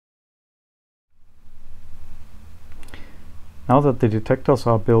Now that the detectors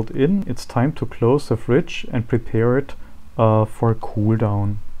are built in, it's time to close the fridge and prepare it for cool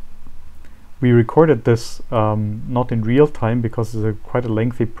down. We recorded this not in real time because it's quite a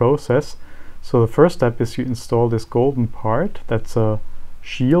lengthy process. So the first step is you install this golden part. That's a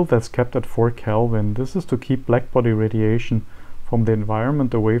shield that's kept at 4 Kelvin. This is to keep blackbody radiation from the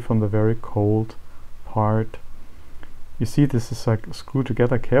environment away from the very cold part. You see this is like screwed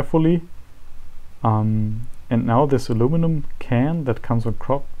together carefully. And now this aluminum can that comes on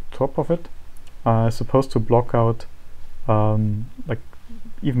top of it is supposed to block out like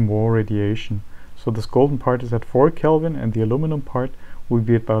even more radiation. So this golden part is at 4 Kelvin and the aluminum part will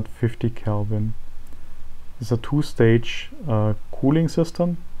be about 50 Kelvin. It's a two-stage cooling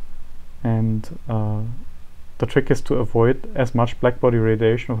system, and the trick is to avoid as much blackbody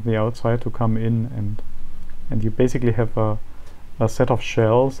radiation from the outside to come in, and you basically have a set of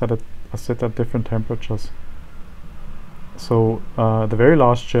shells that are set at different temperatures. So the very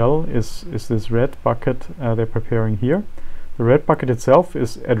last shell is this red bucket they're preparing here. The red bucket itself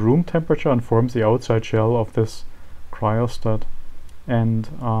is at room temperature and forms the outside shell of this cryostat,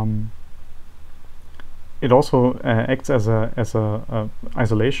 and it also acts as a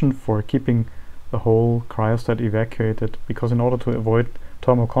isolation for keeping the whole cryostat evacuated, because in order to avoid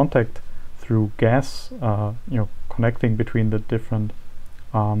thermal contact through gas connecting between the different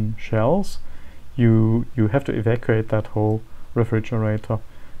shells, you have to evacuate that whole refrigerator,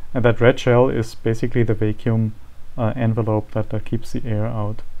 and that red shell is basically the vacuum envelope that keeps the air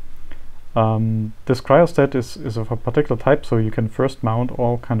out. This cryostat is of a particular type, so you can first mount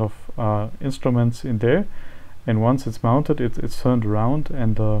all kind of instruments in there, and once it's mounted, it's turned around,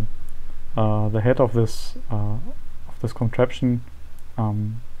 and the head of this contraption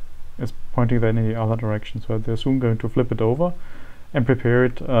is pointing then in the other direction. So they're soon going to flip it over and prepare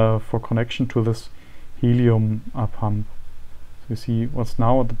it for connection to this helium pump. So you see what's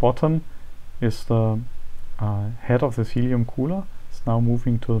now at the bottom is the head of this helium cooler. It's now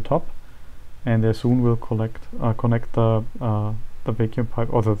moving to the top, and they soon will connect the vacuum pipe,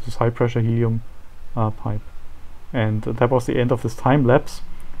 or this high pressure helium pipe. And that was the end of this time lapse,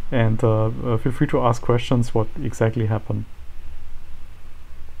 and feel free to ask questions what exactly happened.